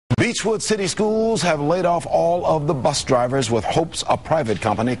Beachwood City Schools have laid off all of the bus drivers with hopes a private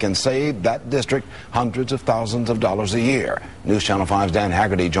company can save that district hundreds of thousands of dollars a year. News Channel 5's Dan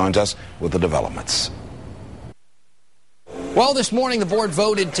Haggerty joins us with the developments. Well, this morning the board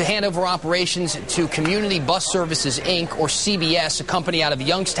voted to hand over operations to Community Bus Services, Inc., or CBS, a company out of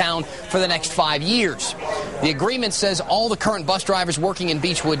Youngstown, for the next 5 years. The agreement says all the current bus drivers working in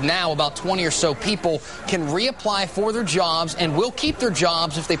Beachwood now, about 20 or so people, can reapply for their jobs and will keep their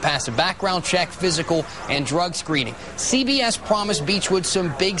jobs if they pass a background check, physical, and drug screening. CBS promised Beachwood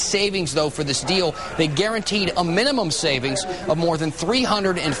some big savings, though, for this deal. They guaranteed a minimum savings of more than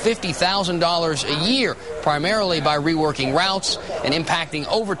 $350,000 a year, primarily by reworking routes and impacting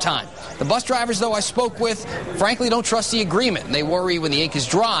overtime. The bus drivers, though, I spoke with, frankly don't trust the agreement, and they worry when the ink is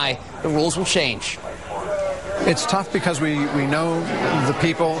dry, the rules will change. It's tough because we know the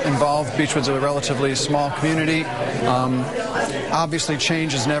people involved. Beachwood's a relatively small community. Obviously,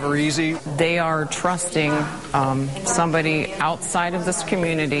 change is never easy. They are trusting somebody outside of this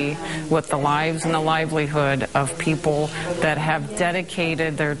community with the lives and the livelihood of people that have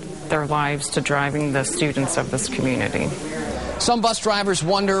dedicated their lives to driving the students of this community. Some bus drivers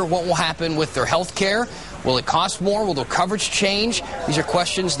wonder what will happen with their health care. Will it cost more? Will their coverage change? These are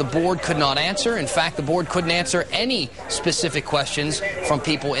questions the board could not answer. In fact, the board couldn't answer any specific questions from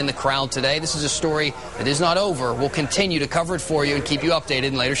people in the crowd today. This is a story that is not over. We'll continue to cover it for you and keep you updated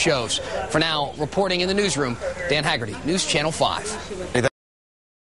in later shows. For now, reporting in the newsroom, Dan Haggerty, News Channel 5.